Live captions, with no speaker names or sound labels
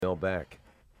mail back.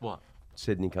 What?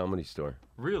 Sydney Comedy Store.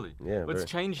 Really? Yeah. But it's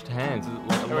changed hands.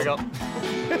 Here we go.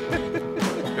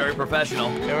 Very professional.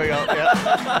 Here we go.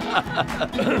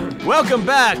 Yeah. Welcome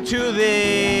back to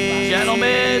the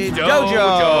Gentlemen's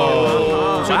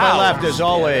Dojo. To my left, as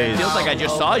always. Feels like I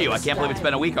just saw you. I can't believe it's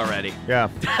been a week already. Yeah,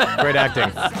 great acting.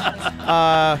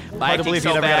 Hard to believe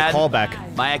you never got a call back.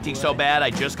 My acting's so bad, I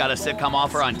just got a sitcom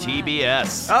offer on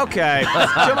TBS. Okay,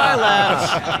 to my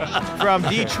left, from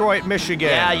Detroit, Michigan.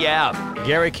 Yeah.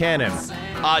 Gary Cannon.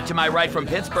 To my right from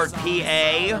Pittsburgh,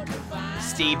 PA,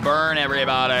 Steve Byrne,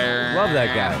 everybody. Love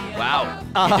that guy. Wow.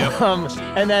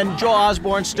 And then Joel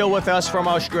Osborne still with us from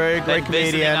Australia, great Been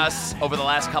visiting comedian. us over the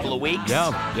last couple of weeks.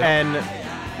 Yeah. And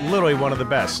literally one of the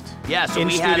best. Yeah, so in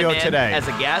we had him studio in today. as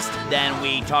a guest, then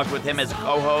we talked with him as a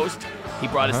co-host. He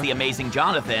brought us the amazing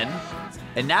Jonathan.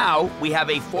 And now we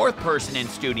have a fourth person in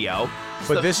studio.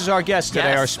 But this is our guest today,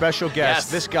 Yes. our special guest.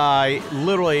 Yes. This guy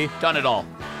literally, Done it all.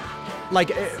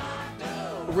 like,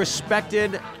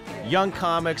 respected young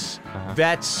comics,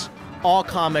 vets, all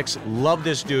comics love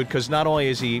this dude because not only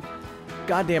is he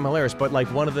goddamn hilarious, but like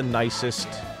one of the nicest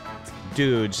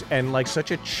dudes and like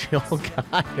such a chill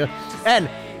guy. And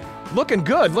looking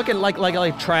good, looking like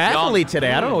triathlete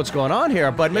today. I don't know what's going on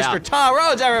here, but Yeah. Mr. Tom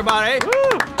Rhodes, everybody.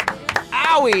 Woo!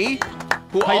 Owie.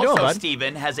 Who How you also, doing, bud?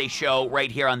 Stephen, has a show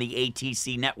right here on the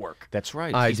ATC network. That's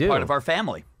right. I He's do. part of our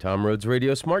family. Tom Rhodes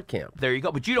Radio Smart Camp. There you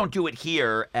go. But you don't do it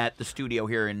here at the studio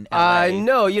here in LA.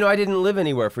 No, I didn't live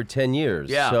anywhere for 10 years.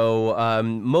 Yeah. So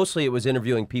mostly it was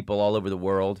interviewing people all over the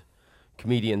world,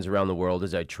 comedians around the world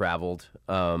as I traveled.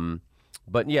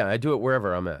 But yeah, I do it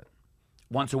wherever I'm at.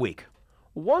 Once a week.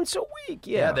 Once a week,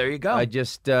 yeah. Yeah, there you go. I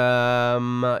just,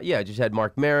 I just had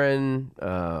Mark Maron.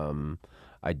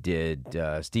 I did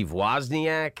Steve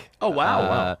Wozniak. Oh,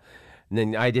 wow. And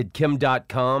then I did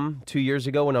Kim.com 2 years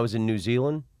ago when I was in New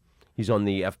Zealand. He's on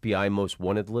the FBI Most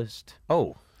Wanted list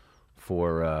Oh.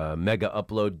 for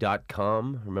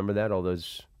MegaUpload.com. Remember that? All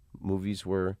those movies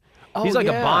were... Oh, he's like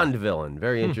yeah. a Bond villain.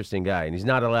 Very interesting guy. And he's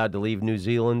not allowed to leave New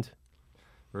Zealand.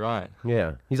 Right.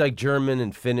 Yeah. He's like German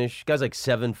and Finnish. Guy's like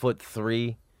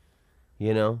 7'3",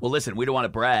 you know? Well, listen, we don't want to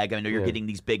brag. I know you're getting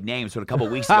these big names, but a couple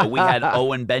weeks ago we had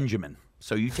Owen Benjamin.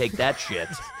 So you take that shit.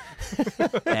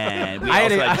 And we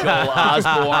also had Joel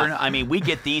Osborne. I mean, we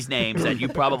get these names that you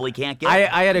probably can't get.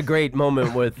 I had a great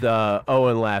moment with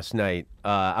Owen last night.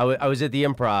 I was at the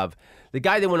Improv. The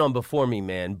guy that went on before me,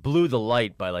 man, blew the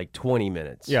light by like 20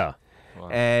 minutes. Yeah.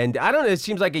 And I don't know, it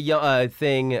seems like a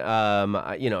thing,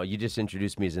 you just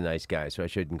introduced me as a nice guy, so I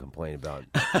shouldn't complain about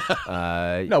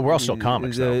No, we're all still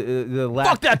comics, though. the lack,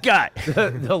 Fuck that guy!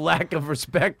 the lack of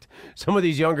respect some of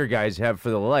these younger guys have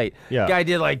for the light. Yeah. Guy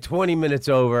did like 20 minutes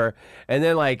over, and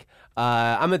then like,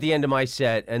 I'm at the end of my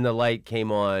set, and the light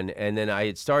came on, and then I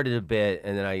had started a bit,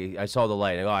 and then I saw the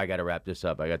light, and I got to wrap this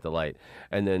up. I got the light.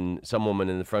 And then some woman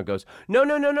in the front goes,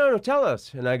 no, tell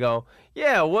us. And I go,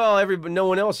 yeah, well, no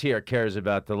one else here cares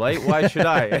about the light. Why should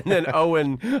I? And then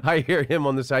Owen, I hear him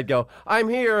on the side go, I'm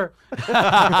here.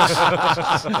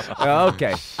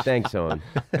 Okay, thanks, Owen.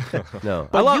 No,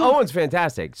 I love Owen's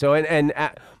fantastic. So, and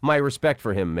my respect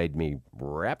for him made me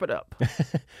wrap it up.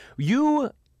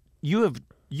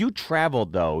 You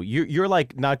traveled, though. You're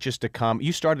like not just a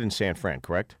You started in San Fran,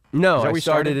 correct? No, Is that I where you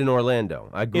started in Orlando.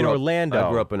 I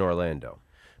grew up in Orlando.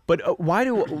 But why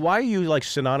are you like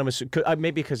synonymous?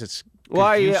 Maybe because it's...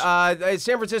 Well,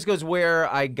 San Francisco is where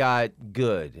I got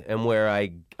good and where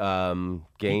I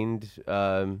gained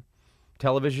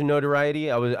television notoriety.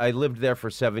 I lived there for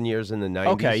 7 years in the 90s.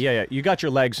 Okay, yeah. You got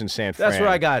your legs in San Fran. That's where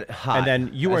I got hot. And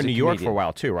then you were in New York for a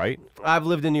while, too, right? I've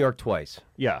lived in New York twice.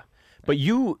 Yeah. But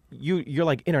you're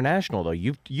like international, though.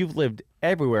 You've lived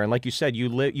everywhere, and like you said,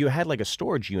 you had like a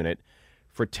storage unit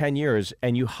for 10 years,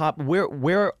 and you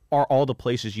where are all the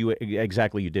places you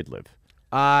did live?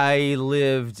 I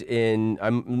lived in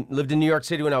New York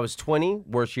City when I was 20,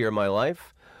 worst year of my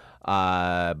life.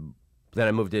 Then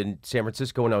I moved to San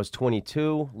Francisco when I was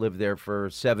 22, lived there for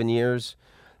 7 years.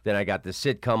 Then I got the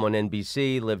sitcom on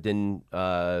NBC, lived in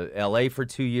LA for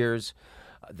 2 years.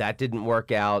 That didn't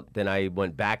work out. Then I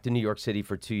went back to New York City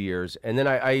for 2 years. And then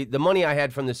the money I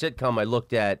had from the sitcom I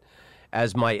looked at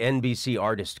as my NBC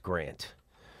artist grant.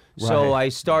 Right. So I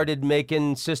started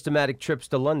making systematic trips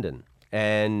to London.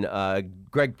 And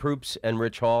Greg Proops and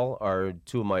Rich Hall are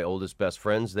two of my oldest best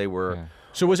friends. They were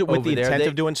So was it with the intent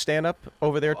of doing stand-up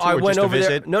over there, too, or just to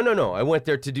visit? No. I went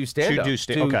there to do stand-up,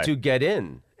 to get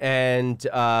in. And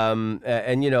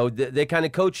they kind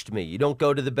of coached me. You don't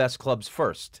go to the best clubs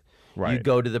first. Right. You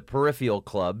go to the peripheral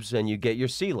clubs and you get your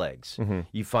sea legs. Mm-hmm.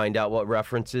 You find out what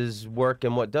references work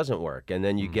and what doesn't work. And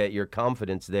then you get your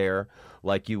confidence there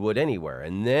like you would anywhere.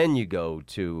 And then you go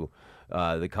to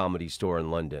the Comedy Store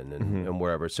in London and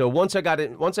wherever. So once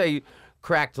I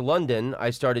cracked London,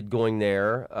 I started going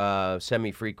there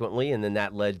semi-frequently, and then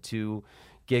that led to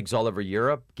gigs all over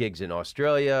Europe, gigs in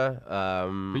Australia,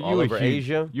 all over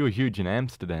Asia. You were huge in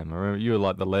Amsterdam. I remember you were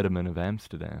like the Letterman of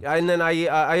Amsterdam. And then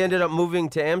I ended up moving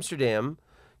to Amsterdam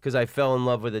because I fell in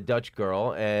love with a Dutch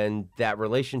girl, and that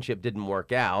relationship didn't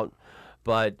work out.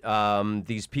 But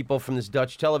these people from this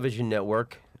Dutch television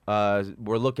network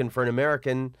were looking for an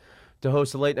American to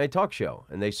host a late-night talk show.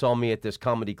 And they saw me at this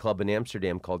comedy club in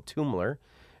Amsterdam called Toomler,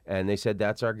 and they said,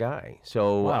 that's our guy.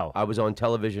 So Wow. I was on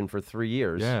television for 3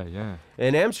 years Yeah.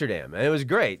 in Amsterdam, and it was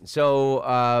great. So,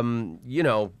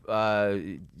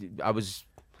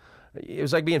 it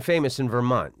was like being famous in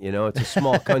Vermont. You know, it's a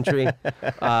small country,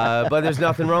 but there's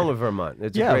nothing wrong with Vermont.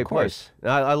 It's a great place.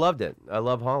 I loved it. I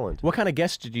love Holland. What kind of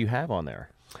guests did you have on there?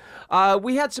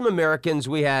 We had some Americans.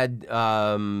 We had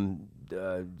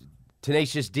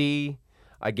Tenacious D.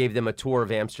 I gave them a tour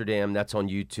of Amsterdam. That's on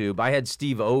YouTube. I had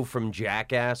Steve O from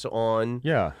Jackass on.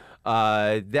 Yeah.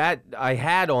 That I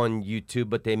had on YouTube,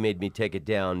 but they made me take it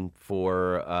down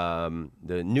for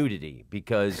the nudity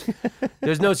because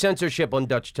there's no censorship on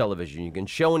Dutch television. You can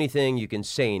show anything, you can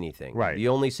say anything. Right. The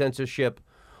only censorship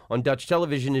on Dutch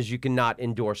television is you cannot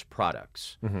endorse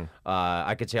products.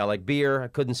 I could say I like beer. I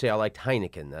couldn't say I liked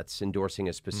Heineken. That's endorsing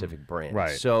a specific brand.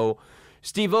 Right. So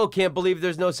Steve-O can't believe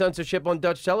there's no censorship on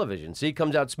Dutch television. So he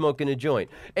comes out smoking a joint.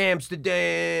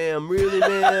 Amsterdam, really,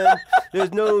 man?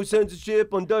 There's no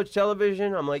censorship on Dutch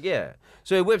television? I'm like, yeah.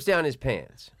 So he whips down his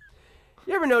pants.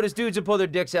 You ever notice dudes who pull their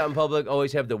dicks out in public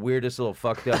always have the weirdest little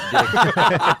fucked up dick?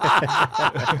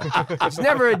 It's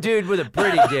never a dude with a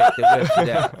pretty dick that whips it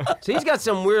out. So he's got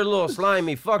some weird little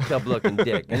slimy fucked up looking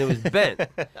dick, and it was bent.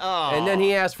 And then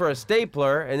he asked for a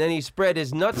stapler, and then he spread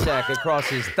his nutsack across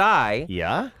his thigh.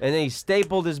 Yeah? And then he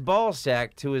stapled his ball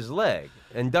sack to his leg.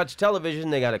 And Dutch television,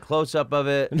 they got a close-up of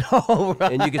it. No,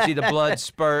 right. And you can see the blood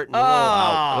spurt and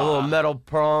a little metal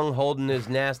prong holding his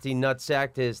nasty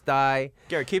nutsack to his thigh.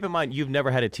 Gary, keep in mind, you've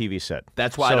never had a TV set.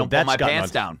 That's why I So don't pull that's my gotten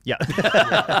pants on- down. Yeah.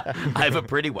 I have a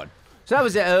pretty one. So that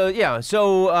was,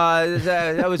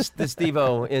 that was the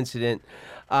Steve-O incident.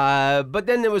 But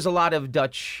then there was a lot of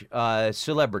Dutch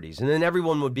celebrities. And then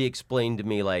everyone would be explained to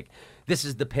me like, this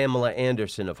is the Pamela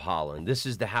Anderson of Holland. This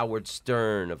is the Howard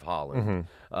Stern of Holland.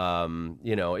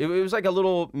 It was like a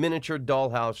little miniature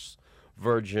dollhouse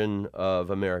version of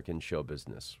American show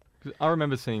business. I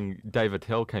remember seeing Dave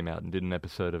Attell came out and did an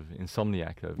episode of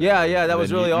Insomniac over Yeah, there. yeah, that And was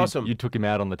then really you awesome. You took him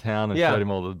out on the town and Yeah. showed him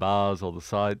all the bars, all the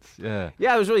sites. Yeah.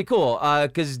 Yeah, it was really cool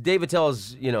because Dave Attell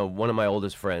is, one of my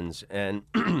oldest friends, and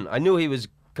I knew he was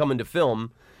coming to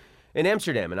film in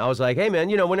Amsterdam, and I was like, hey, man,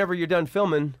 whenever you're done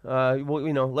filming, let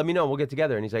me know. We'll get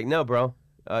together. And he's like, no, bro,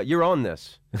 you're on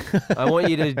this. I want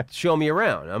you to show me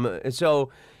around. So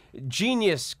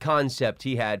genius concept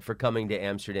he had for coming to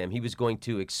Amsterdam. He was going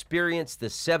to experience the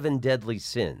 7 deadly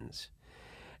sins,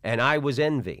 and I was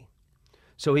envy.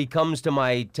 So he comes to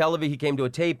my television. He came to a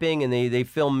taping, and they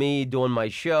film me doing my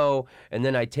show, and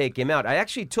then I take him out. I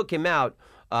actually took him out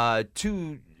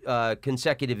 2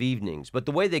 consecutive evenings, but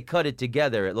the way they cut it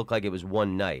together, it looked like it was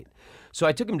one night. So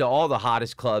I took him to all the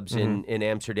hottest clubs in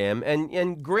Amsterdam,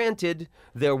 and granted,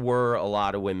 there were a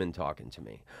lot of women talking to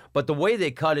me. But the way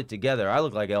they cut it together, I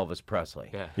look like Elvis Presley.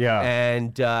 Yeah.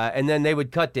 Yeah. And then they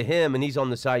would cut to him, and he's on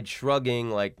the side shrugging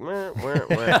like, wah, wah,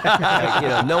 wah.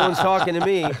 Like, no one's talking to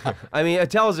me. I mean,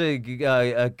 Attell's a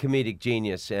comedic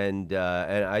genius, and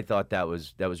I thought that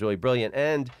was really brilliant.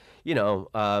 And he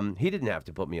didn't have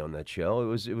to put me on that show. It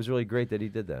was really great that he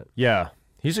did that. Yeah.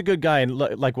 He's a good guy. And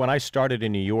like when I started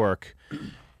in New York,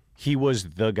 he was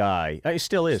the guy. He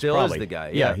still is, Still is probably. the guy,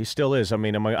 Yeah, yeah. he still is. I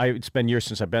mean, it's been years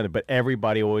since I've been there, but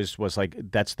everybody always was like,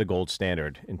 that's the gold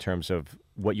standard in terms of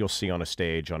what you'll see on a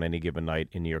stage on any given night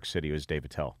in New York City was Dave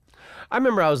Attell. I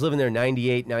remember I was living there in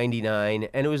 98, 99,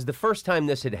 and it was the first time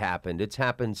this had happened. It's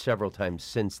happened several times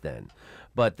since then.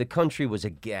 But the country was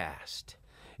aghast.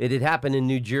 It had happened in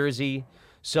New Jersey.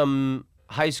 Some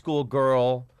high school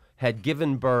girl had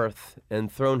given birth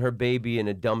and thrown her baby in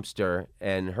a dumpster,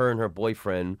 and her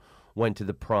boyfriend went to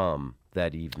the prom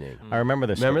that evening. I remember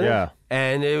this. Remember Yeah. that?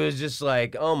 And it was just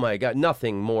like, oh my God,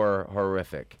 nothing more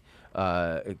horrific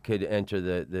could enter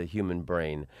the human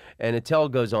brain. And Attell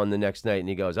goes on the next night and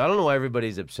he goes, I don't know why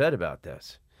everybody's upset about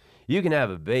this. You can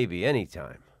have a baby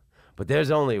anytime, but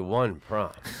there's only one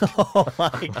prom. Oh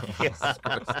my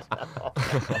God.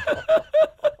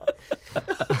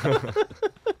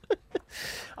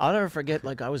 I'll never forget,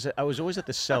 like I was always at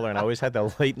the Cellar, and I always had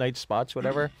the late night spots,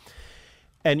 whatever.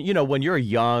 And when you're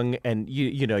young and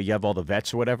you have all the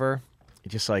vets or whatever,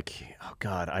 just like, oh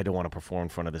God, I don't want to perform in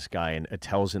front of this guy. And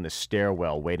Attell's in the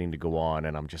stairwell waiting to go on,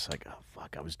 and I'm just like, oh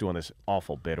fuck, I was doing this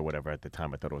awful bit or whatever at the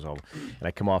time. I thought it was awful. And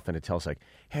I come off, and Attell's like,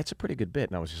 hey, it's a pretty good bit.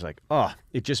 And I was just like, oh,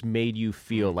 it just made you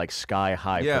feel like sky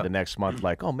high for the next month.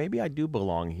 Like, oh, maybe I do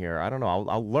belong here. I don't know.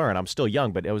 I'll learn. I'm still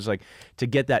young, but it was like, to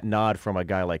get that nod from a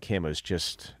guy like him was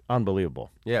just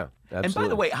unbelievable. Yeah. Absolutely. And by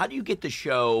the way, how do you get the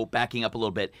show, backing up a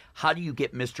little bit, how do you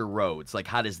get Mr. Rhodes? Like,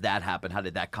 how does that happen? How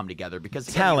did that come together? Because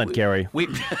again, Talent, Gary.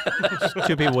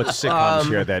 Two people with sitcoms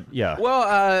here that,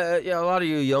 Well, yeah, a lot of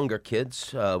you younger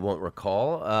kids won't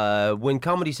recall. When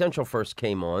Comedy Central first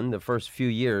came on, the first few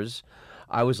years,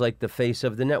 I was like the face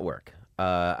of the network.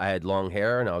 I had long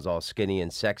hair, and I was all skinny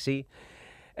and sexy.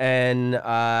 And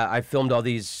I filmed all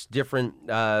these different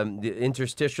the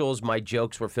interstitials. My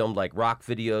jokes were filmed like rock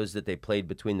videos that they played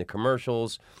between the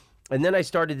commercials. And then I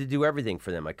started to do everything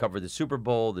for them. I covered the Super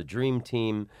Bowl, the Dream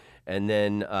Team, and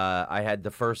then I had the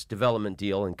first development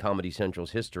deal in Comedy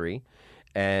Central's history.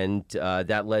 And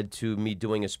that led to me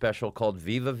doing a special called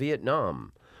Viva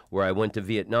Vietnam, where I went to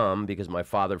Vietnam because my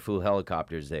father flew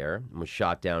helicopters there and was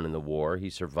shot down in the war. He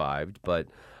survived. But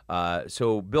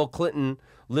so Bill Clinton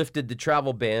lifted the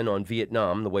travel ban on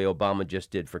Vietnam the way Obama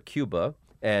just did for Cuba.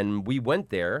 And we went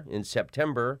there in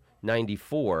September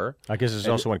 94. I guess it's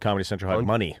also when Comedy Central had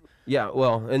money. Yeah,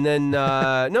 well, and then,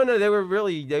 no, they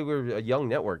were a young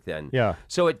network then. Yeah.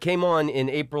 So it came on in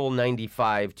April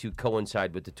 95 to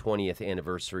coincide with the 20th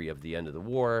anniversary of the end of the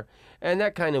war. And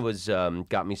that kind of was,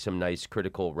 got me some nice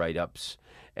critical write-ups.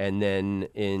 And then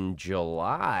in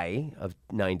July of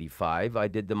 95, I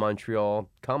did the Montreal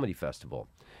Comedy Festival.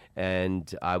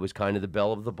 And I was kind of the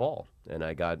belle of the ball. And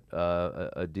I got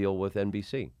a deal with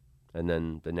NBC. And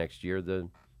then the next year, the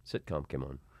sitcom came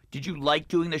on. Did you like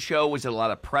doing the show? Was it a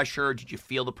lot of pressure? Did you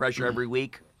feel the pressure every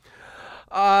week?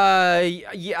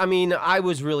 Yeah, I mean, I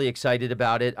was really excited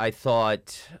about it. I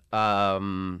thought, at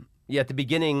the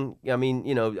beginning, I mean,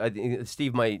 you know,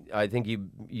 Steve I think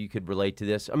you could relate to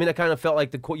this. I mean, I kind of felt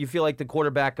like you feel like the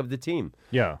quarterback of the team.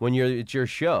 Yeah. When it's your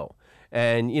show.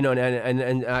 And, you know,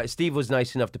 and Steve was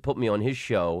nice enough to put me on his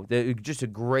show. Just a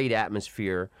great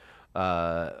atmosphere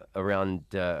around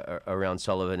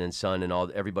Sullivan and Son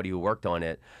and everybody who worked on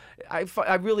it. I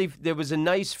really, there was a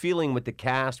nice feeling with the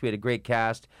cast. We had a great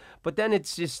cast, but then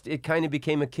it kind of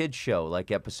became a kid's show, like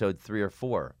episode 3 or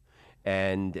 4,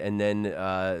 and then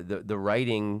the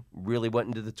writing really went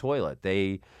into the toilet.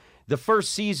 The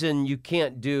first season you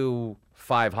can't do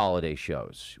 5 holiday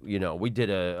shows. You know, we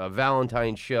did a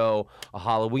Valentine's show, a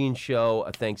Halloween show,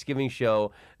 a Thanksgiving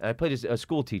show, and I played a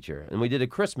school teacher, and we did a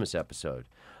Christmas episode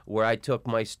where I took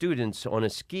my students on a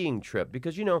skiing trip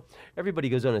because, you know, everybody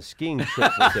goes on a skiing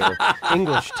trip with their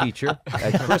English teacher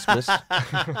at Christmas.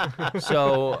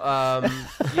 So,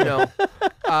 you know,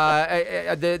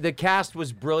 the cast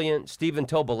was brilliant. Stephen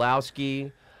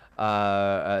Tobolowsky,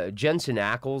 Jensen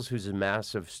Ackles, who's a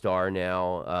massive star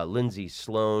now, Lindsay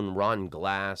Sloan, Ron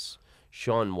Glass,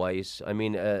 Sean Weiss. I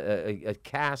mean, a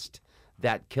cast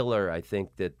that killer. I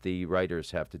think that the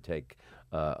writers have to take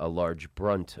a large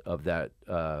brunt of that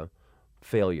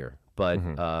failure, but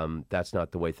that's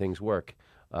not the way things work.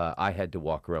 I had to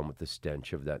walk around with the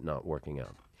stench of that not working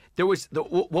out. There was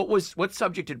what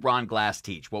subject did Ron Glass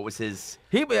teach? What was his?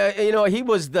 He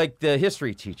was like the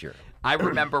history teacher. I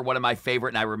remember one of my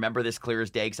favorite, and I remember this clear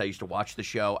as day because I used to watch the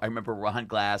show. I remember Ron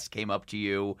Glass came up to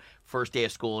you first day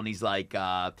of school, and he's like,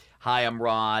 "Hi, I'm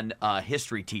Ron,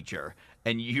 history teacher."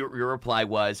 And your reply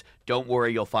was, "Don't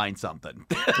worry, you'll find something."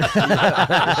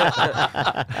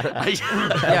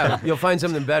 Yeah, you'll find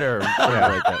something better.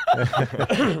 Like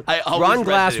that. Ron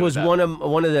Glass was one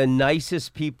of the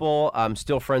nicest people. I'm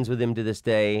still friends with him to this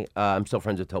day. I'm still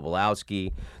friends with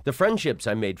Tobolowsky. The friendships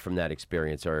I made from that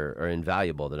experience are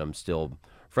invaluable. That I'm still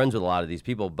friends with a lot of these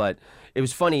people. But it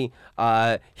was funny.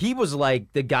 He was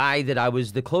like the guy that I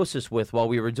was the closest with while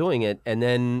we were doing it. And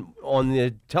then on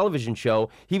the television show,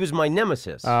 he was my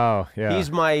nemesis. Oh, yeah. He's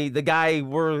the guy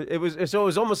it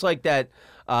was almost like that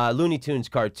Looney Tunes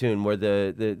cartoon where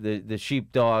the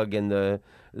sheepdog and the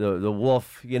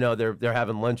wolf, you know, they're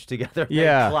having lunch together.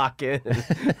 Yeah. They clock in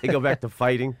and they go back to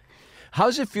fighting. How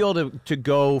does it feel to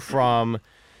go from,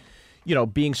 you know,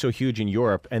 being so huge in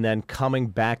Europe and then coming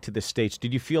back to the States?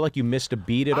 Did you feel like you missed a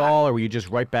beat at all, or were you just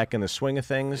right back in the swing of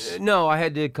things? No, I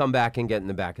had to come back and get in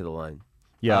the back of the line.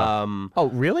 Yeah. Oh,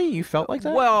 really? You felt like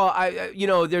that?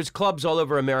 Well, there's clubs all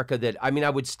over America that, I mean,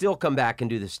 I would still come back and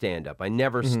do the stand-up. I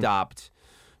never stopped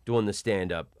doing the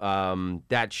stand-up.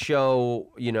 That show,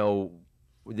 you know,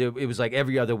 it was like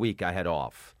every other week I had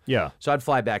off. Yeah. So I'd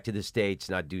fly back to the States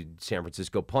and I'd do San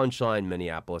Francisco Punchline,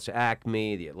 Minneapolis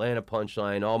Acme, the Atlanta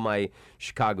Punchline, all my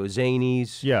Chicago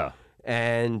Zanies. Yeah.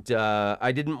 And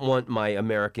I didn't want my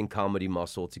American comedy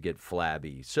muscle to get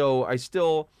flabby. So I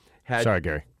still had... Sorry,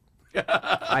 Gary.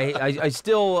 I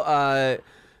still, that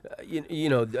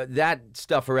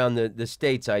stuff around the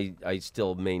States I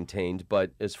still maintained.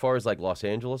 But as far as like Los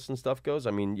Angeles and stuff goes,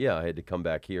 I mean, yeah, I had to come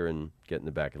back here and get in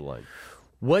the back of the line.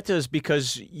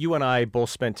 Because you and I both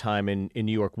spent time in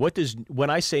New York, when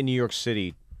I say New York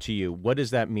City to you, what does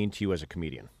that mean to you as a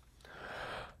comedian?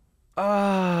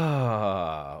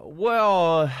 Well,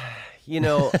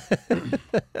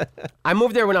 I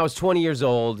moved there when I was 20 years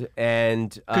old, and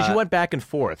because you went back and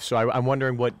forth, so I'm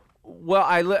wondering what. Well,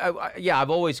 I've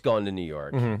always gone to New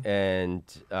York, and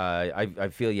I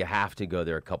feel you have to go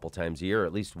there a couple times a year, or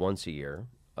at least once a year.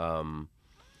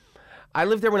 I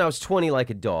lived there when I was 20 like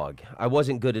a dog. I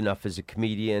wasn't good enough as a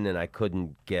comedian, and I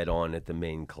couldn't get on at the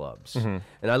main clubs. And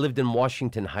I lived in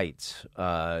Washington Heights.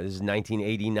 This is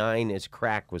 1989 as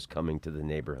crack was coming to the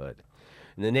neighborhood.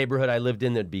 In the neighborhood I lived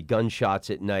in, there'd be gunshots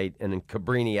at night, and in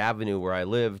Cabrini Avenue where I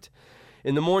lived,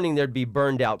 in the morning there'd be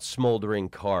burned out smoldering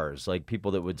cars. Like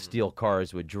people that would steal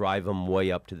cars would drive them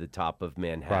way up to the top of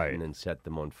Manhattan and set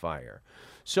them on fire.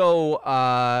 So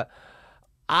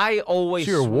I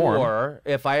always swore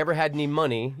if I ever had any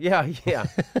money,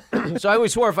 so I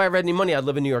always swore if I ever had any money, I'd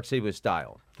live in New York City with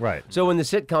style. Right. So when the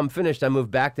sitcom finished, I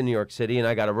moved back to New York City, and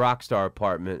I got a rock star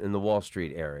apartment in the Wall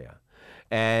Street area,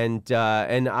 and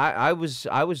I was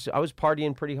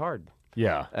partying pretty hard.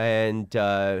 Yeah. And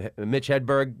Mitch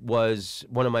Hedberg was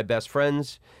one of my best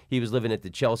friends. He was living at the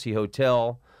Chelsea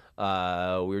Hotel. We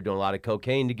were doing a lot of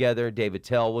cocaine together. David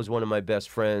Tell was one of my best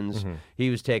friends. He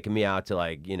was taking me out to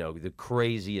the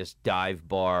craziest dive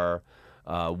bar,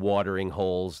 watering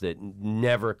holes that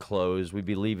never closed. We'd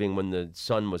be leaving when the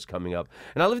sun was coming up.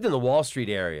 And I lived in the Wall Street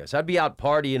area, so I'd be out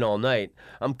partying all night.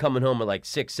 I'm coming home at like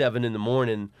 6, 7 in the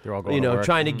morning, You're all going to work.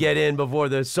 trying to get in before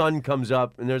the sun comes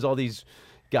up. And there's all these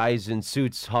guys in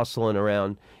suits hustling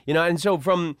around. And so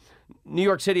from New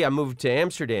York City, I moved to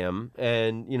Amsterdam,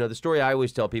 and the story I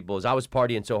always tell people is I was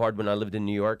partying so hard when I lived in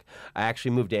New York, I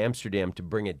actually moved to Amsterdam to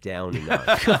bring it down a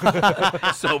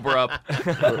notch. Sober up.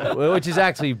 Which is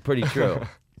actually pretty true.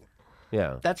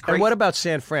 Yeah. That's great. And what about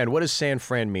San Fran? What does San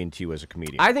Fran mean to you as a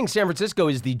comedian? I think San Francisco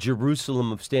is the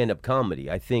Jerusalem of stand-up comedy.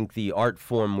 I think the art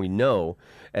form we know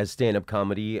as stand-up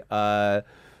comedy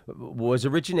was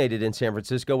originated in San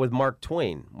Francisco with Mark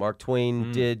Twain. Mark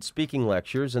Twain did speaking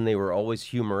lectures, and they were always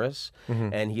humorous,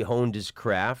 and he honed his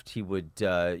craft. He would,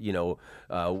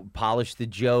 polish the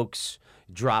jokes,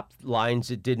 drop lines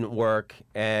that didn't work,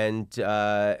 and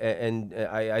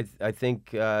I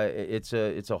think it's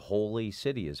a holy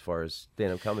city as far as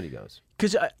stand-up comedy goes.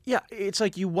 Because, it's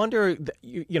like you wonder,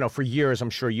 for years, I'm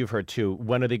sure you've heard too,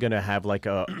 when are they going to have like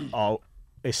a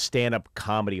stand-up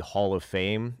comedy hall of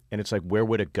fame? And it's like, where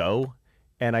would it go?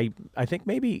 And I think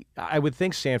maybe, I would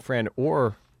think San Fran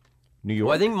or New York.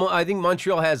 Well, I think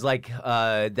Montreal has like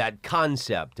that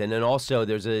concept, and then also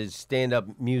there's a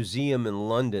stand-up museum in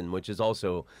London, which is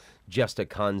also just a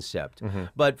concept.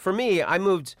 But for me, I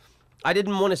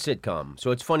didn't want a sitcom,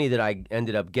 so it's funny that I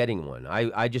ended up getting one.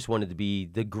 I just wanted to be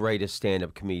the greatest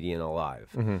stand-up comedian alive.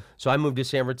 So I moved to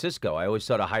San Francisco. I always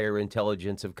thought a higher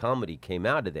intelligence of comedy came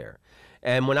out of there.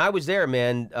 And when I was there,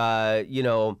 man,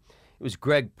 it was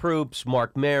Greg Proops,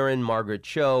 Mark Maron, Margaret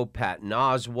Cho, Patton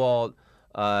Oswalt,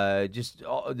 just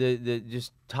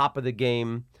top of the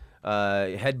game.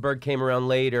 Hedberg came around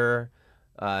later,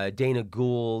 Dana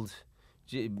Gould,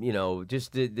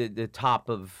 just the top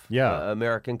of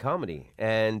American comedy.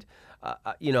 And,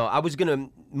 I was going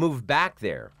to move back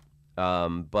there,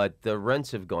 but the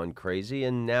rents have gone crazy,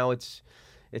 and now it's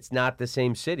not the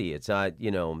same city. It's not,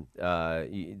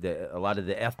 a lot of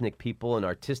the ethnic people and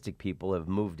artistic people have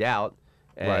moved out,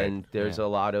 and there's a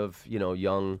lot of,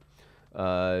 young,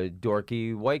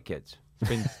 dorky white kids. It's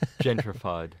been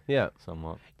gentrified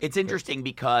somewhat. It's interesting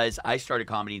because I started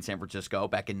comedy in San Francisco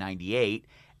back in '98,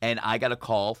 and I got a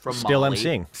call from Still Molly.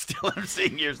 emceeing. Still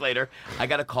emceeing years later. I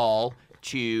got a call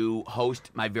to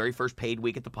host my very first paid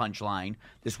week at the Punchline.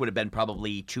 This would have been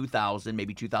probably 2000,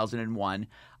 maybe 2001.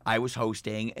 I was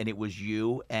hosting, and it was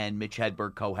you and Mitch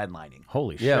Hedberg co-headlining.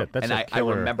 Holy shit. That's and a I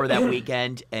killer. remember that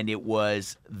weekend, and it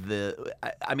was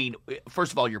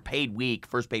first of all, your first paid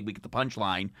week at the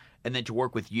Punchline, and then to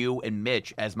work with you and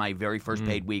Mitch as my very first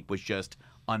paid week was just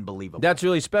unbelievable. That's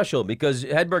really special because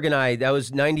Hedberg and I, that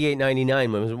was 98,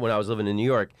 99 when I was living in New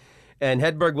York. And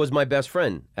Hedberg was my best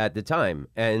friend at the time.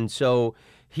 And so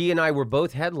he and I were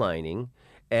both headlining,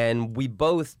 and we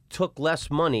both took less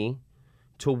money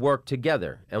to work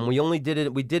together. And we did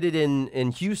it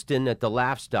in Houston at the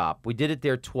Laugh Stop. We did it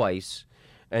there twice.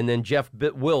 And then Jeff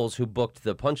Wills, who booked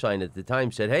the Punchline at the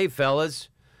time, said, "Hey, fellas,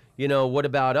 what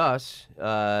about us?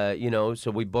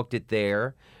 So we booked it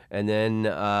there. And then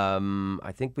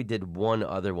I think we did one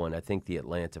other one. I think the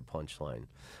Atlanta Punchline.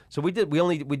 So we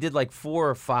did like 4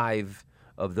 or 5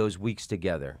 of those weeks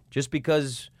together, just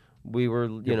because we were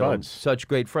buds. such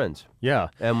great friends. Yeah,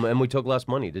 and we took less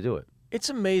money to do it. it's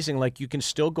amazing. Like you can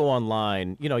still go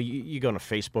online. You go on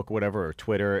Facebook, or whatever, or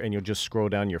Twitter, and you'll just scroll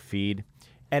down your feed,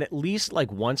 and at least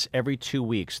like once every 2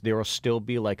 weeks, there will still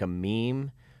be like a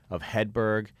meme of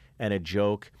Hedberg and a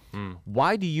joke.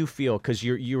 Why do you feel? Because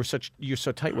you're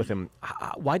so tight with him.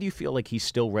 Why do you feel like he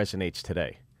still resonates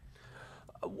today?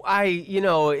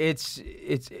 It's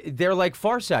they're like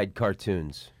Far Side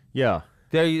cartoons. Yeah,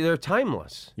 They're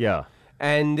timeless. yeah,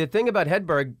 And the thing about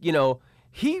Hedberg,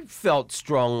 he felt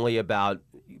strongly about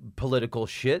political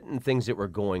shit and things that were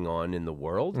going on in the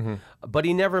world, but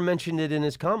he never mentioned it in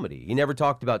his comedy. He never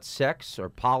talked about sex or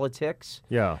politics.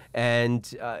 yeah.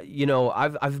 And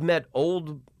I've met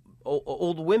old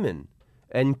women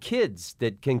and kids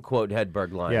that can quote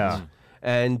Hedberg lines. Yeah.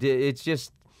 And it's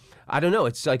just, I don't know.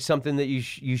 It's like something that you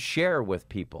share with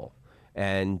people,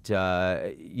 and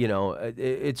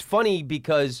it's funny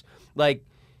because like,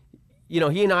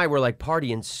 he and I were like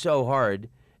partying so hard,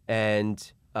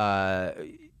 and well,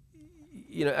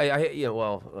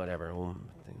 whatever. We'll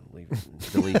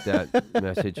delete that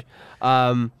message.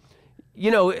 I'd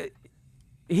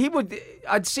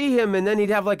see him, and then he'd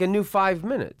have like a new 5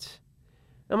 minutes.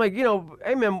 I'm like,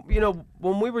 hey man,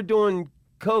 when we were doing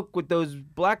coke with those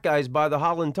black guys by the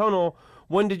Holland Tunnel,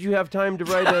 when did you have time to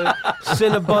write a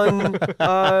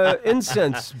Cinnabon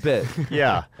incense bit?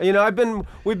 Yeah.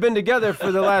 We've been together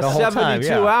for the last The whole 72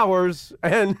 time, yeah. hours,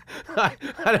 and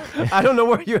I don't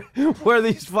know where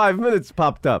these 5 minutes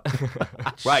popped up.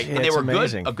 Right, Shit, and they it's were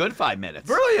amazing. a good 5 minutes.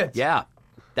 Brilliant. Yeah,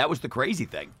 that was the crazy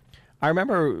thing. I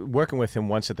remember working with him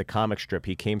once at the comic strip.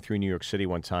 He came through New York City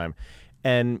one time,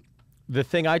 and the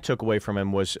thing I took away from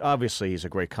him was, obviously he's a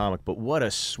great comic, but what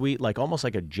a sweet, like almost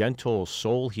like a gentle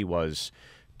soul he was.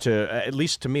 At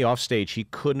least to me off stage, he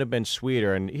couldn't have been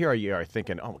sweeter. And here you are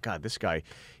thinking, oh God, this guy,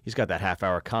 he's got that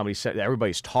half-hour comedy set that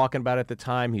everybody's talking about at the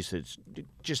time. He's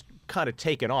just kind of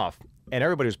taken off, and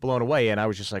everybody was blown away. And I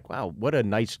was just like, wow, what a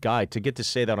nice guy to get to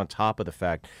say that on top of the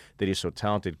fact that he's so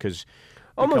talented. Because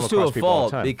almost to a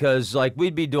fault, because like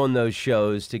we'd be doing those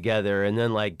shows together, and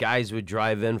then like guys would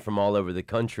drive in from all over the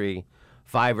country,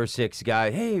 5 or 6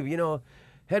 guys. Hey,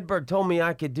 Hedberg told me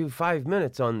I could do 5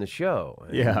 minutes on the show.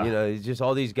 And, Yeah. it's just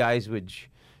all these guys would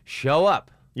show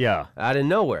up Yeah. out of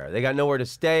nowhere. They got nowhere to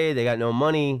stay. They got no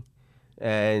money.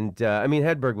 And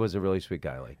Hedberg was a really sweet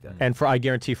guy like that. And I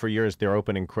guarantee for years their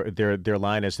opening their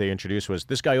line as they introduced was,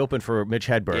 "This guy opened for Mitch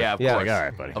Hedberg." Yeah, of Yeah. course. Like, all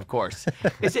right, buddy. Of course.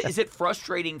 Is it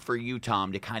frustrating for you,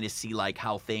 Tom, to kind of see like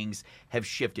how things have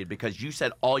shifted? Because you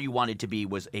said all you wanted to be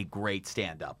was a great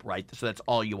stand-up, right? So that's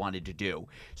all you wanted to do.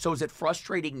 So is it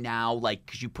frustrating now, like,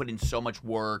 because you put in so much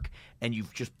work and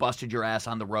you've just busted your ass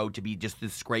on the road to be just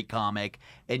this great comic,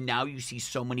 and now you see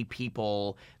so many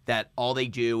people that all they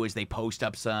do is they post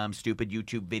up some stupid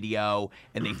YouTube video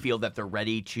and they feel that they're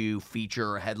ready to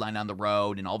feature a headline on the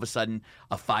road, and all of a sudden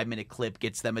a 5-minute clip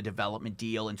gets them a development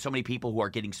deal, and so many people who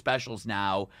are getting specials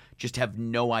now just have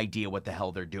no idea what the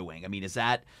hell they're doing. I mean, is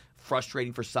that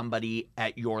frustrating for somebody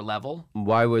at your level?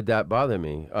 Why would that bother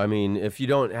me? I mean, if you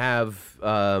don't have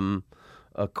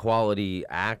a quality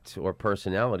act or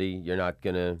personality, you're not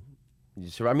going to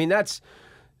survive. I mean, that's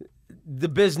the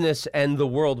business and the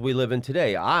world we live in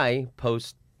today. I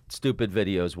post stupid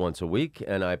videos once a week,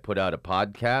 and I put out a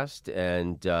podcast,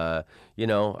 and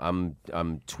I'm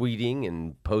tweeting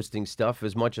and posting stuff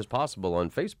as much as possible on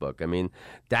Facebook. I mean,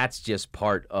 that's just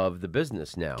part of the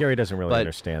business now. Gary doesn't really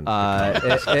understand.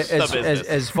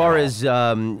 As far as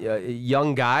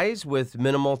young guys with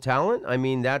minimal talent, I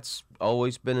mean, that's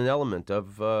always been an element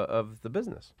of the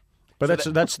business. But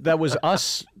that was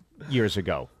us years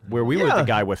ago, where we were the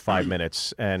guy with 5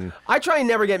 minutes, and I try and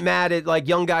never get mad at like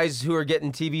young guys who are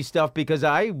getting TV stuff, because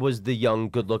I was the young,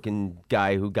 good-looking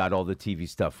guy who got all the TV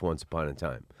stuff once upon a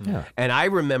time. Yeah. And I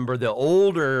remember the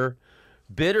older,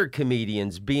 bitter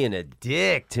comedians being a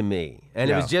dick to me, and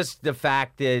it was just the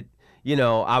fact that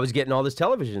I was getting all this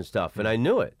television stuff, and I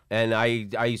knew it, and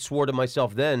I swore to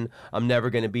myself then, I'm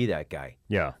never going to be that guy.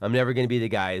 yeah, I'm never going to be the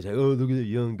guy who's like, oh, look at that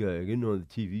young guy getting all the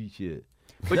TV shit.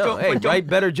 But No, hey, write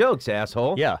better jokes,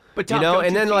 asshole. yeah. But Tom, don't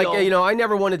and you then feel- I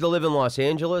never wanted to live in Los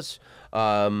Angeles.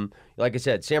 Like I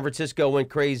said, San Francisco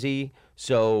went crazy.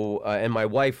 So, and my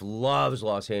wife loves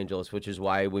Los Angeles, which is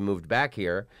why we moved back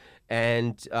here.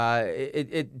 And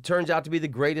it turns out to be the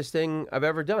greatest thing I've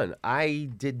ever done. I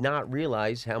did not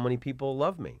realize how many people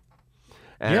love me.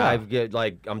 And Yeah.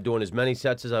 I'm doing as many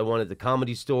sets as I want at the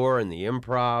Comedy Store and the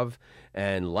Improv.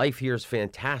 And life here is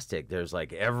fantastic. There's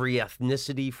like every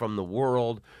ethnicity from the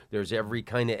world. There's every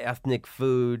kind of ethnic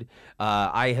food.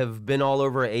 I have been all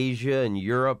over Asia and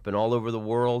Europe and all over the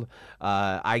world.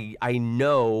 I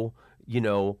know,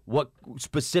 what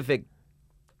specific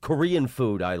Korean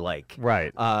food I like.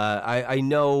 Right. I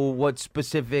know what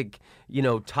specific,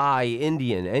 Thai,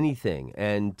 Indian, anything.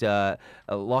 And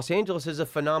Los Angeles is a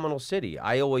phenomenal city.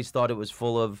 I always thought it was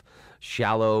full of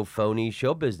shallow, phony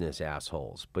show business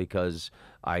assholes because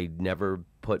I never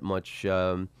put much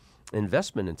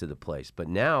investment into the place. But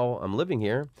now I'm living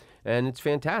here, and it's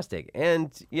fantastic.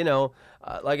 And,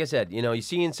 like I said, you're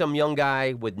seeing some young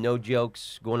guy with no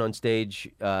jokes going on stage,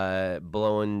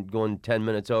 going 10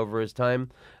 minutes over his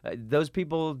time. Those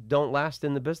people don't last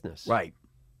in the business. Right.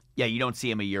 Yeah, you don't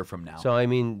see him a year from now. So, I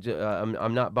mean,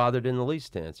 I'm not bothered in the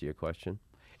least to answer your question.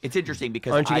 It's interesting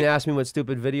because Aren't you going to ask me what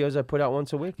stupid videos I put out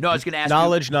once a week? No, I was going to ask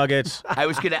Knowledge nuggets. I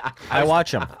was going to. I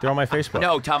watch them. They're on my Facebook.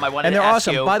 No, Tom, I wanted and to they're ask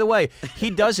awesome. you. By the way,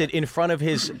 he does it in front of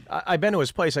his. I've been to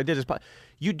his place. I did his.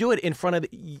 You do it in front of.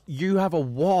 You have a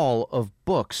wall of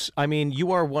books. I mean,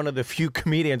 you are one of the few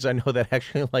comedians I know that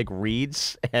actually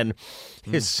reads and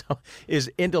is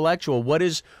intellectual. What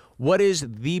is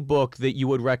the book that you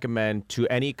would recommend to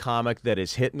any comic that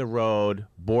is hitting the road,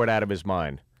 bored out of his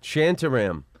mind?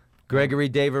 Shantaram. Gregory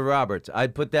David Roberts.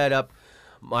 I'd put that up.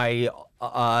 My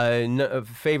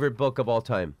favorite book of all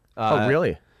time. Oh,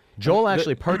 really? Joel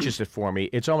actually purchased it for me.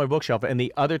 It's on my bookshelf, and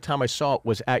the other time I saw it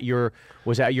was at your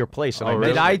place. And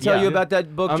really? Did I tell you about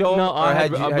that book, Joel? No,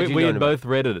 Or we had both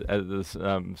read it at this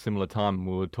similar time.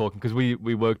 We were talking because we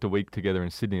worked a week together in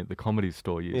Sydney at the Comedy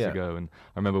Store years ago, and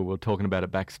I remember we were talking about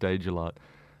it backstage a lot.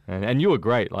 And you were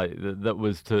great. Like that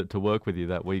was to work with you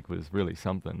that week was really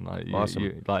something.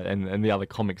 Awesome. And the other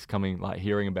comics coming,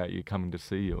 hearing about you, coming to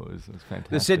see you, it was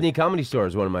fantastic. The Sydney Comedy Store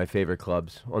is one of my favorite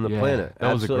clubs on the planet.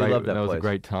 That was Absolutely love that place. was a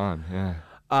great time. Yeah.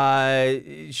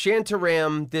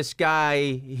 Shantaram, this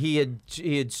guy, he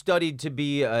had studied to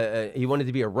be he wanted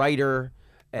to be a writer,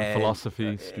 A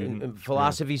philosophy student.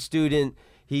 Philosophy student.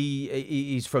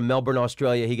 He's from Melbourne,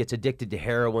 Australia. He gets addicted to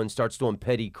heroin, starts doing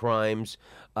petty crimes,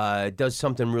 does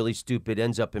something really stupid,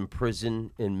 ends up in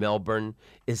prison in Melbourne,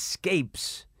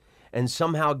 escapes, and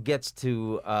somehow gets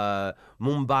to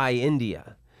Mumbai,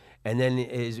 India. And then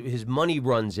his money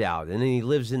runs out, and then he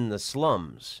lives in the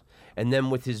slums. And then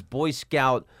with his Boy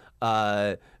Scout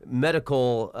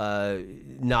medical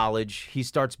knowledge, he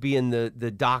starts being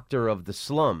the doctor of the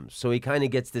slums. So he kind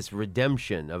of gets this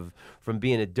redemption from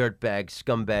being a dirtbag,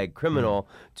 scumbag criminal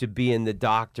to being the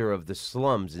doctor of the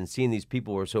slums and seeing these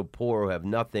people who are so poor, who have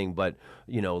nothing but,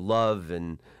 love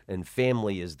and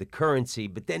family is the currency.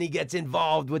 But then he gets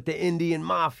involved with the Indian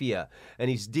mafia, and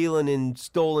he's dealing in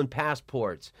stolen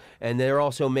passports. And they're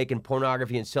also making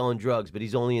pornography and selling drugs, but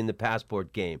he's only in the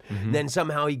passport game. And then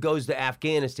somehow he goes to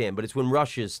Afghanistan, but it's when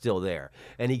Russia's still there.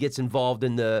 And he gets involved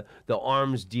in the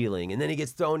arms dealing. And then he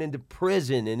gets thrown into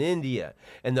prison in India.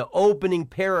 And the opening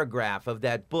paragraph of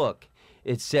that book,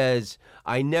 it says,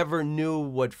 "I never knew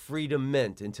what freedom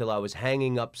meant until I was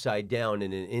hanging upside down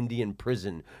in an Indian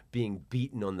prison being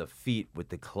beaten on the feet with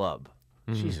the club."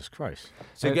 Jesus Christ.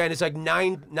 So again, it's like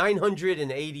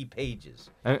 980 pages.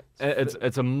 And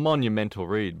it's a monumental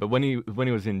read. But when he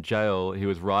was in jail, he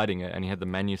was writing it, and he had the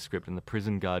manuscript, and the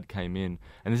prison guard came in,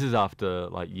 and this is after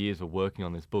years of working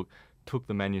on this book, took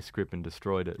the manuscript and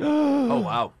destroyed it. Oh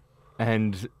wow!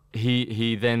 And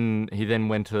he then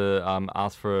went to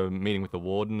ask for a meeting with the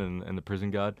warden and the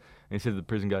prison guard, and he said to the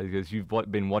prison guard, he goes, "You've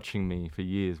been watching me for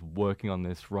years, working on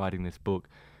this, writing this book,"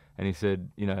 and he said,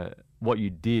 "What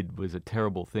you did was a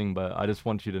terrible thing, but I just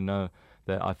want you to know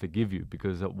that I forgive you,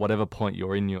 because at whatever point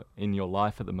you're in your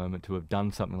life at the moment, to have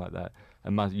done something like that,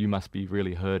 you must be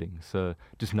really hurting. So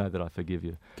just know that I forgive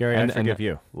you." Gary, I forgive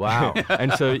you. Wow.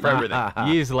 And so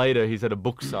years later, he's at a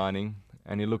book signing,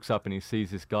 and he looks up and he sees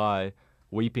this guy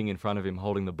weeping in front of him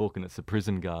holding the book, and it's the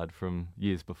prison guard from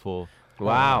years before.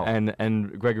 Wow.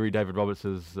 And Gregory David Roberts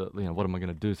says, what am I going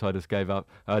to do? So I just gave up.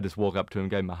 I just walked up to him,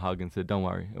 gave him a hug, and said, "Don't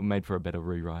worry, it made for a better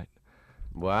rewrite."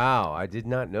 Wow, I did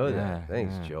not know Yeah, that.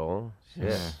 Thanks, yeah. Joel.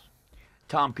 Yeah.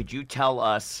 Tom, could you tell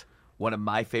us one of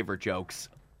my favorite jokes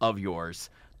of yours,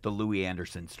 the Louis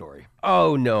Anderson story?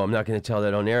 Oh, no, I'm not going to tell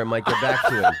that on air. It might get back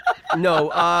to him. No,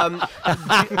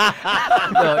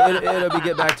 it'll be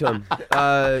get back to him.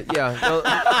 Yeah.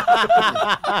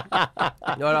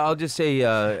 No, I'll just say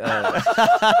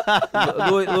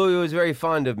Louis was very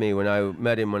fond of me when I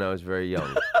met him when I was very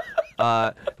young.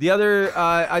 The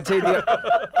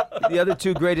other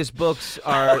two greatest books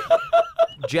are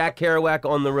Jack Kerouac,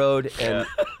 On the Road, and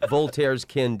Voltaire's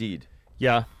Candide.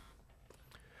 Yeah.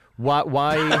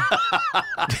 Why?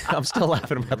 I'm still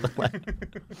laughing about the laugh.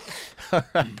 All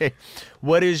right.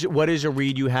 What is a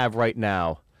read you have right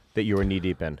now that you are knee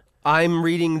deep in? I'm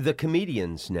reading The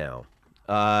Comedians now.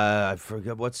 I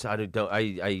forget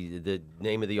the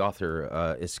name of the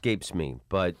author escapes me,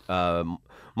 but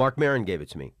Mark Maron gave it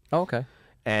to me. Oh, okay.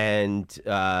 And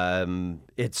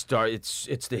it's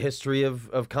the history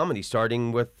of comedy,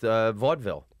 starting with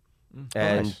vaudeville,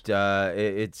 and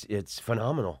nice. It's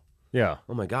phenomenal. Yeah.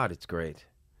 Oh my God, it's great.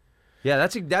 Yeah,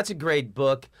 that's a great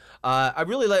book. I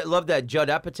really love that Judd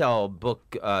Apatow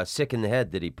book, Sick in the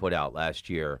Head, that he put out last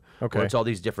year. Okay. Where it's all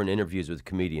these different interviews with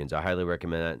comedians. I highly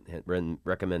recommend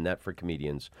that for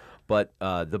comedians. But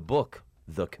the book,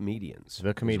 The Comedians.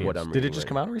 The Comedians. Is what I'm Did it reading just right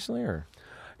come out recently, or?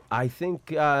 I think,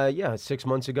 6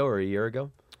 months ago or a year ago.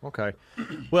 Okay.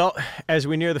 Well, as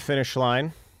we near the finish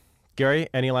line, Gary,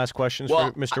 any last questions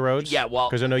for Mr. Rhodes? Yeah, well,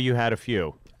 because I know you had a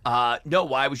few. No,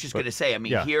 well, I was just going to say, I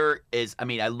mean, yeah.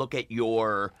 I look at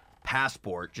your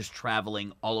passport just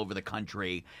traveling all over the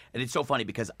country, and it's so funny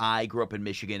because I grew up in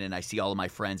Michigan, and I see all of my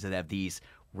friends that have these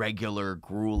regular,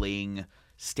 grueling,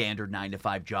 standard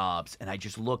 9-to-5 jobs, and I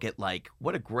just look at, like,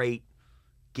 what a great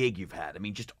gig you've had. I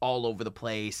mean, just all over the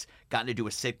place, gotten to do a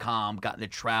sitcom, gotten to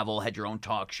travel, had your own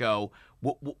talk show.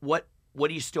 What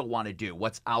do you still want to do?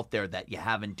 What's out there that you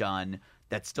haven't done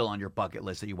that's still on your bucket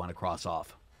list that you want to cross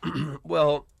off?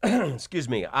 Well, excuse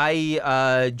me.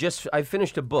 I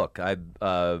finished a book. I've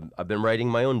been writing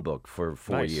my own book for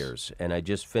 4 years, and I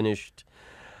just finished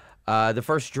the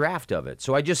first draft of it.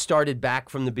 So I just started back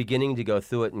from the beginning to go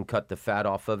through it and cut the fat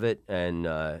off of it and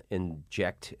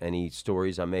inject any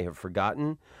stories I may have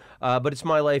forgotten. But it's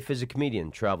my life as a comedian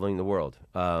traveling the world.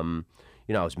 I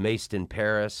was maced in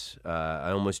Paris. I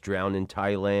almost drowned in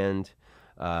Thailand.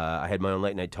 I had my own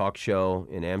late night talk show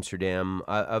in Amsterdam.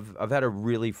 I've had a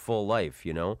really full life,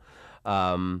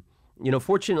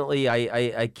 Fortunately,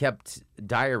 I kept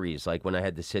diaries, like when I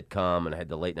had the sitcom and I had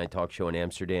the late night talk show in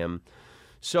Amsterdam.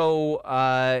 So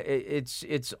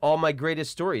it's all my greatest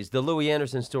stories. The Louis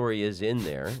Anderson story is in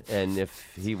there, and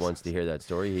if he wants to hear that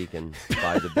story, he can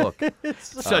buy the book.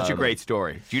 Such a great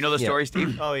story. Do you know the story,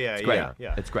 Steve? Oh yeah, it's great.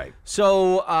 Yeah. It's great.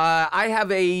 So I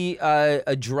have a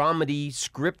dramedy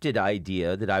scripted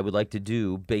idea that I would like to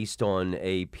do based on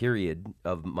a period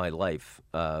of my life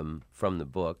from the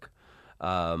book.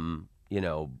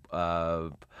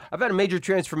 I've had a major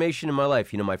transformation in my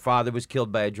life. My father was killed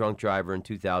by a drunk driver in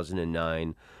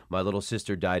 2009. My little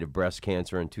sister died of breast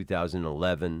cancer in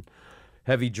 2011.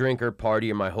 Heavy drinker,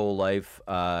 partier my whole life.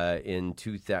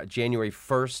 January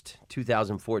 1st,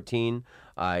 2014,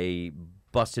 I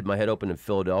busted my head open in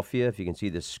Philadelphia. If you can see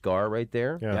the scar right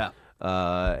there. Yeah.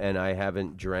 And I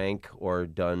haven't drank or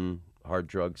done hard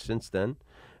drugs since then.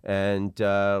 And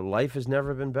life has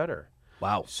never been better.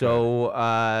 Wow. So,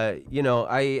 I've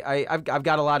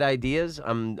got a lot of ideas.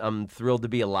 I'm thrilled to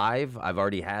be alive. I've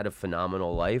already had a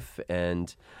phenomenal life,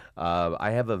 and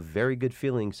I have a very good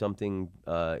feeling something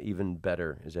even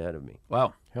better is ahead of me.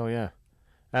 Wow. Hell yeah.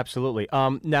 Absolutely.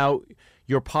 Now,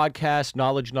 your podcast,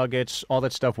 Knowledge Nuggets, all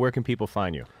that stuff, where can people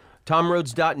find you?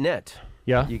 TomRhodes.net.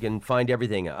 Yeah? You can find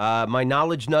everything. My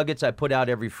Knowledge Nuggets I put out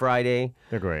every Friday.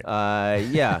 They're great. They're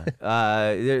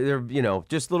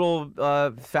just little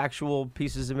factual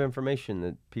pieces of information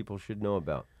that people should know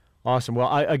about. Awesome. Well,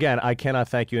 I cannot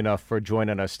thank you enough for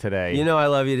joining us today. I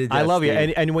love you to death. I love you.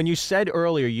 Steve. And when you said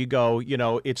earlier, you go,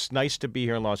 it's nice to be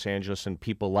here in Los Angeles and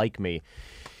people like me.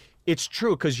 It's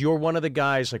true, because you're one of the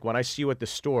guys, like when I see you at the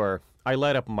store, I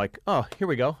light up, I'm like, oh, here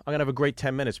we go. I'm going to have a great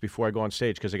 10 minutes before I go on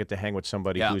stage because I get to hang with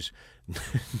somebody who's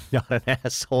not an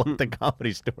asshole at the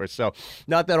comedy store. So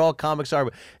not that all comics are,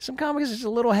 but some comics is a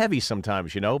little heavy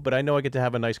sometimes, but I know I get to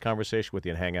have a nice conversation with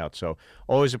you and hang out. So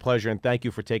always a pleasure, and thank you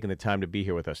for taking the time to be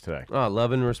here with us today. Oh,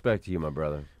 love and respect to you, my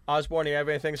brother. Osborne, do you have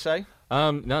anything to say?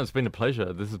 No, it's been a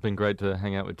pleasure. This has been great to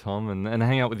hang out with Tom and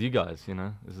hang out with you guys,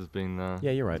 This has been yeah,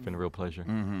 you're right. It's been a real pleasure.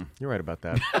 Mm-hmm. You're right about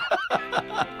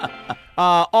that.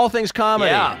 All Things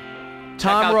Comedy. Yeah.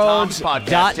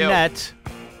 TomRhodes.net.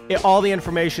 All the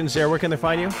information's there. Where can they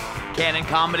find you? Canon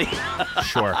Comedy.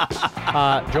 Sure.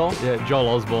 Joel? Yeah,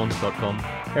 joelosborne.com.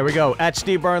 There we go. At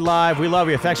Steve Byrne Live. We love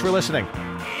you. Thanks for listening.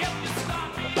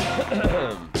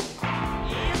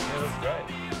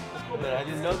 I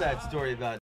didn't know that story about